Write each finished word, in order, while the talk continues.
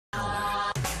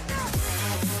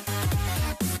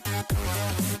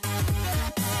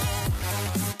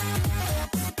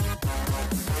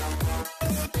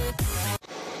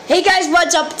Hey guys,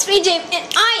 what's up? It's me, Dave,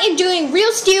 and I am doing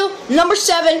Real Steel number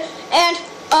 7, and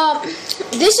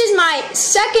this is my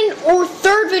second or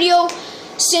third video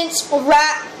since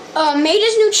Rat made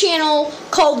his new channel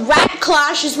called Rat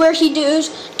Clash, is where he does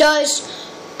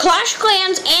Clash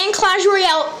Clans and Clash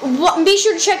Royale. Be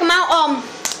sure to check him out.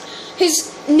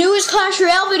 His newest Clash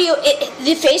Royale video,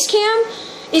 the face cam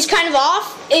is kind of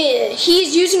off.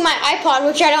 He's using my iPod,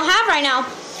 which I don't have right now,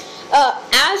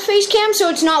 as face cam, so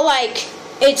it's not like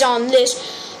it's on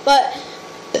this, but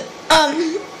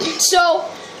so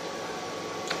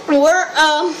we're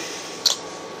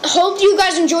hope you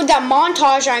guys enjoyed that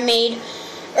montage I made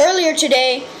earlier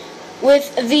today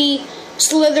with the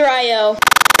Slither.io.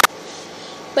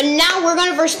 But now we're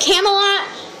gonna verse Camelot.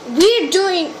 We're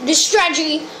doing the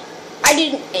strategy I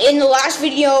did in the last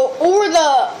video, or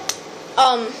the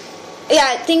yeah,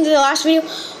 I think the last video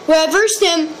where I versed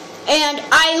him, and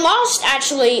I lost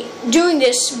actually doing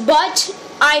this, but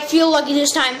I feel lucky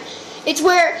this time. It's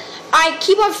where I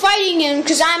keep on fighting him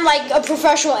because I'm like a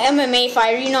professional MMA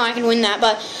fighter. You know I can win that,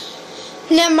 but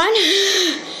never mind.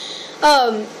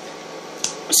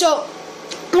 So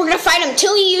we're gonna fight him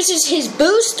till he uses his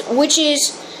boost, which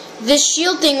is this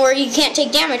shield thing where he can't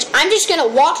take damage. I'm just gonna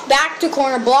walk back to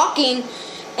corner blocking,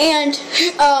 and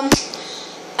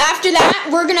after that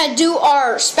we're gonna do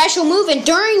our special move, and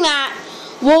during that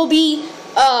we'll be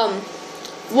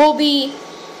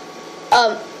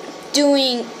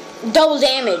doing double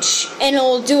damage, and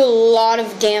it'll do a lot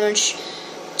of damage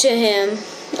to him.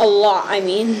 A lot, I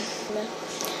mean.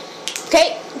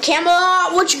 Okay,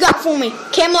 Camelot, what you got for me?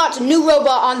 Camelot's a new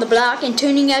robot on the block and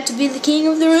turning out to be the king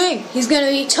of the ring. He's gonna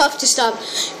be tough to stop.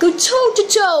 Go toe to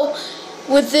toe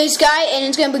with this guy, and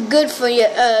it's gonna be good for you.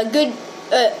 And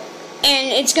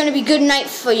it's gonna be good night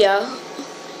for you.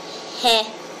 Heh.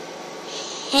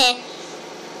 Heh.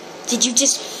 Did you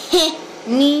just heh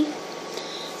me?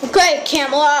 Okay,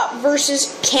 Camelot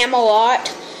versus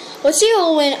Camelot. Let's see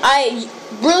who'll win. I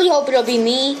really hope it'll be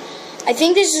me. I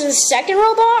think this is the second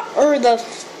robot, or the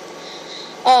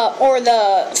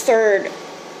third.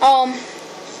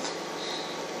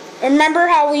 Remember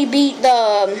how we beat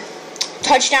the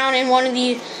touchdown in one of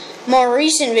the more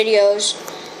recent videos?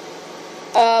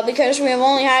 Because we have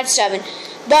only had 7.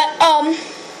 But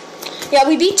yeah,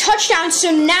 we beat touchdown. So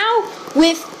now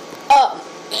with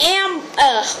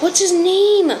what's his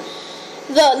name?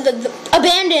 The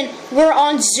Abandon. We're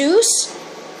on Zeus.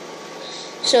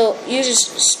 So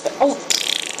uses oh,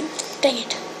 dang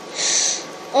it.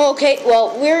 Okay,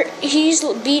 well he's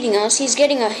beating us. He's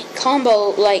getting a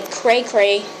combo like cray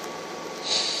cray.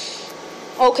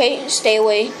 Okay, stay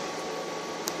away.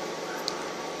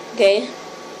 Okay.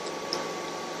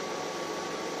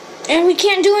 And we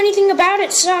can't do anything about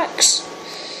it. Sucks.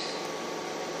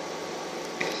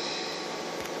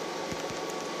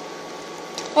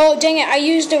 Oh, dang it, I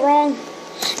used it wrong.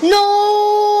 No!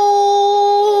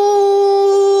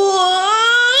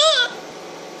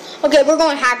 Okay, we're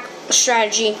going hack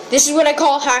strategy. This is what I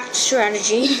call hack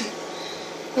strategy.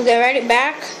 Okay, write it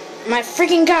back. My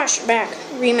freaking gosh, back.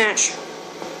 Rematch.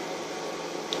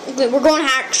 Okay, we're going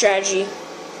hack strategy.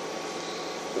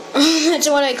 That's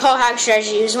what I call hack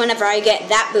strategy, is whenever I get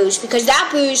that boost. Because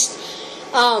that boost,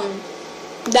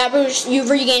 you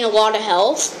regain a lot of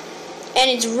health. And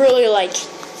it's really like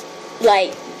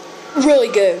really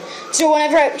good. So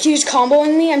whenever he's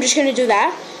comboing me, I'm just gonna do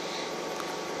that,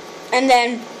 and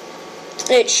then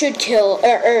it should kill,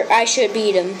 or I should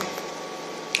beat him.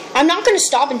 I'm not gonna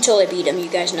stop until I beat him. You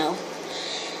guys know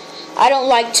I don't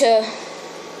like to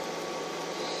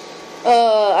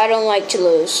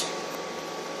lose.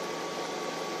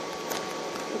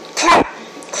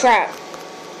 Crap.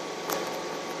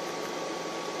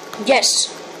 Yes.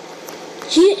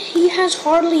 He has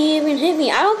hardly even hit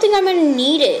me. I don't think I'm gonna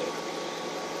need it.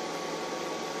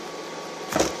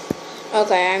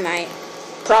 Okay, I might.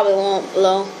 Probably won't,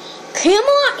 though.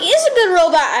 Camelot is a good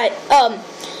robot at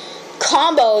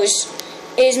combos.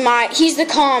 He's the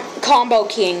combo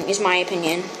king, is my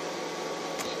opinion.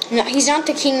 No, he's not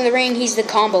the king of the ring. He's the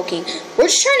combo king. We're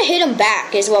just trying to hit him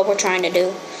back, is what we're trying to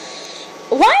do.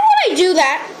 Why would I do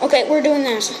that? Okay, we're doing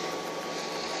this.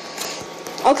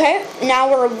 Okay, now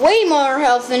we're way more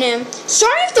health than him.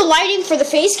 Sorry if the lighting for the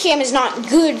face cam is not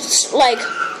good. Like,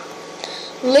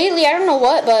 lately, I don't know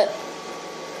what, but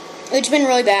it's been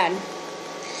really bad.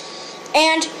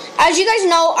 And, as you guys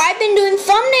know, I've been doing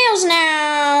thumbnails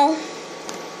now.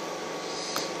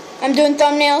 I'm doing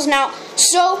thumbnails now.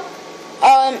 So,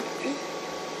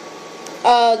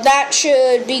 that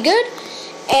should be good.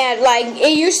 And, like,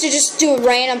 it used to just do a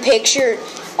random picture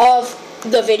of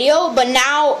the video, but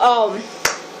now,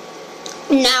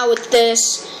 now with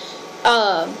this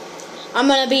I'm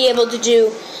gonna be able to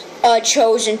do a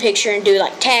chosen picture and do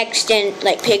like text and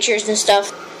like pictures and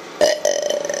stuff.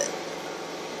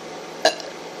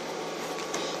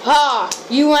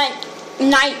 You went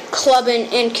night clubbing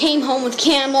and came home with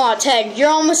Camelot's head. You're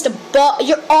almost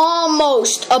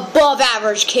above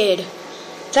average, kid.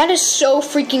 That is so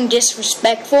freaking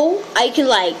disrespectful. I can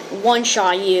like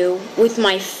one-shot you with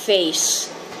my face.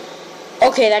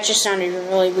 Okay, that just sounded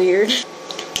really weird.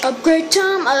 Upgrade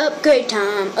time, upgrade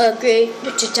time, upgrade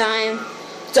to time.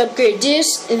 Let's upgrade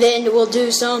this, and then we'll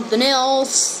do something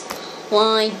else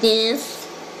like this.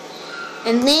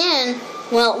 And then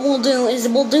what we'll do is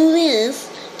we'll do this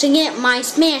to get my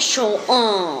special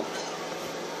up.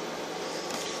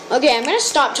 Okay, I'm gonna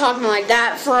stop talking like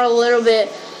that for a little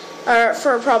bit, or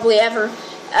for probably ever.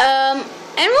 And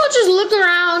we'll just look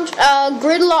around.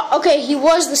 Gridlock. Okay, he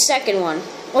was the second one.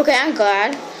 Okay, I'm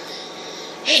glad.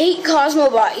 Hate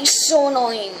Cosmobot. He's so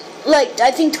annoying. Like,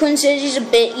 I think Twin City's a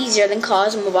bit easier than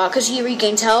Cosmobot because he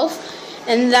regains health,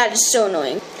 and that is so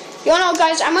annoying. You wanna know,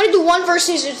 guys? I'm gonna do one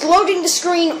versus. It's loading the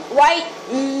screen right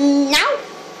now.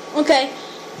 Okay.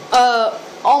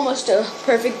 Almost a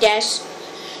perfect guess.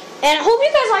 And I hope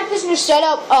you guys like this new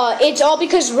setup. It's all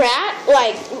because Rat,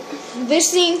 like,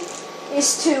 this thing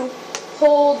is to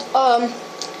hold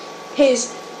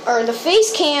the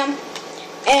face cam,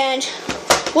 and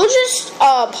we'll just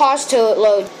pause till it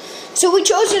loads. So we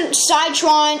chose a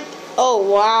Sidetron. Oh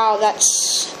wow,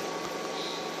 that's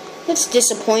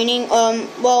disappointing.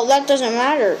 Well, that doesn't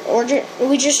matter.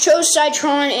 We just chose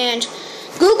Sidetron and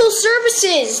Google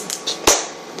services.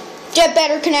 Get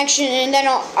better connection, and then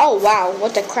oh wow,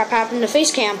 what the crap happened to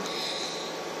Facecam?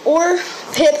 Or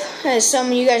Pip, as some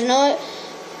of you guys know it,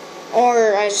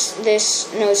 or as this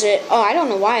knows it. Oh, I don't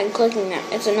know why I'm clicking that.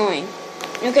 It's annoying.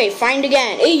 Okay, find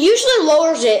again. It usually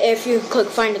lowers it if you click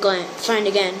find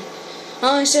again.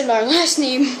 I said our last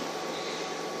name.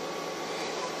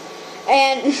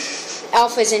 And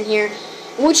Alpha's in here,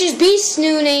 which is Beast's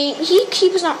new name. He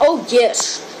keeps on. Oh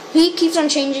yes, he keeps on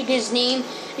changing his name.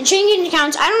 And changing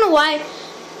accounts, I don't know why,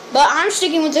 but I'm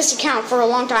sticking with this account for a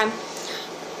long time.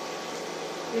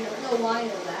 You don't know why,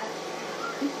 know that?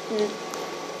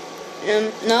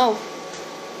 No.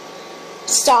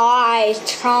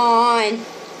 Sidetron.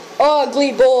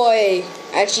 Ugly boy.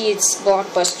 Actually, it's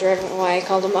Blockbuster. I don't know why I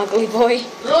called him Ugly Boy.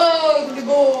 Ugly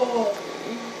boy.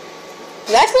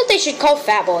 That's what they should call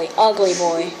Fat Boy. Ugly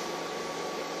Boy.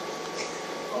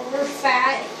 Over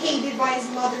fat, hated by his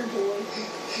mother boy.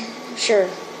 Sure.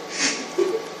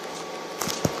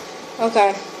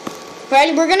 Okay.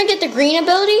 Ready? We're gonna get the green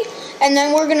ability, and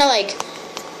then we're gonna like,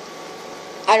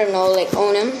 I don't know, like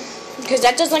own him, because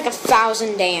that does like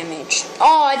 1,000 damage.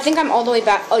 Oh, I think I'm all the way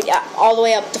back. Oh yeah, all the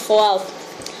way up to full health.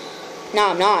 No,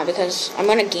 I'm not, because I'm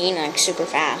gonna gain like super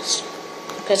fast,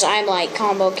 because I'm like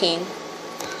combo king.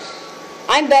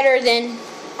 I'm an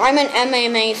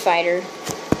MMA fighter.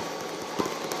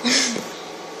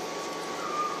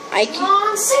 I can.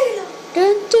 John Cena.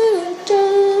 Dun, dun,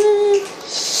 dun.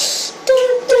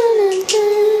 Dun, dun, dun,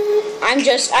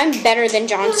 dun. I'm better than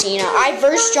John Cena. I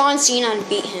versed John Cena and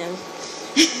beat him.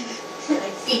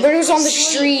 But it was on the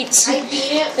streets. I beat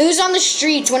him. It was on the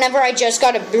streets whenever I just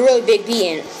got a really big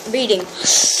beating.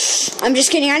 I'm just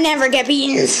kidding. I never get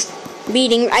beaten.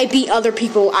 I beat other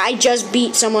people. I just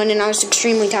beat someone and I was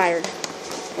extremely tired.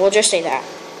 We'll just say that.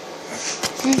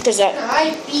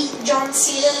 I beat John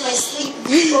Cena in my sleep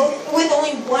with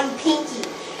only one pinky,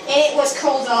 and it was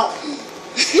curled up.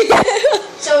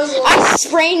 So it was like, I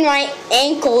sprained my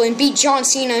ankle and beat John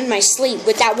Cena in my sleep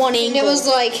with that one ankle. And it was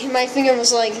like, my finger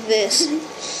was like this.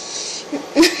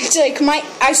 It's like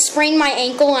I sprained my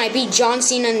ankle and I beat John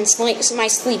Cena in my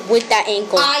sleep with that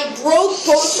ankle. I broke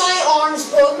both my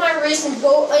arms, both my wrists, and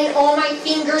all my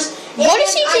fingers. What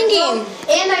is he thinking?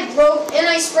 And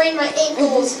I sprained my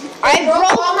ankles. I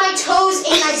broke all my toes,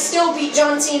 and I still beat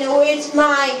John Cena with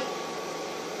my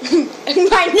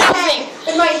nothing.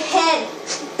 In my head.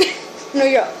 No,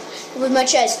 with my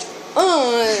chest.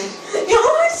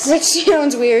 Yours? That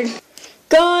sounds weird.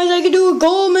 Guys, I can do a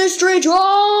gold mystery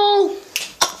draw.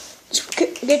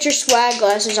 Get your swag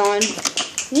glasses on.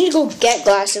 You need to go get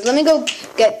glasses. Let me go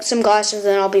get some glasses,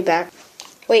 and I'll be back.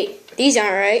 Wait, these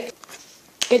aren't right.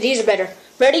 Yeah, these are better.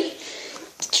 Ready?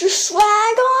 Get your swag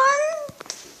on.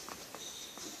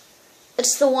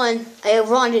 It's the one I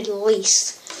wanted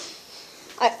least.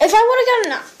 If I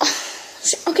would have gotten...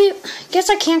 Okay, I guess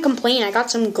I can't complain. I got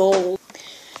some gold.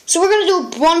 So we're going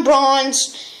to do one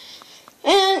bronze.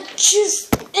 And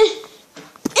just...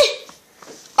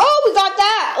 Oh, we got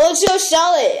that. Let's go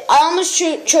sell it. I almost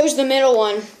chose the middle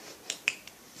one.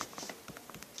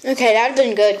 Okay, that would have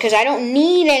been good, because I don't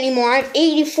need any more. I have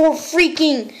 84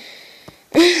 freaking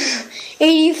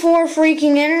 84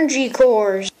 freaking energy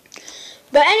cores.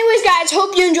 But anyways, guys,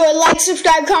 hope you enjoyed. Like,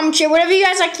 subscribe, comment, share, whatever you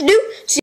guys like to do. See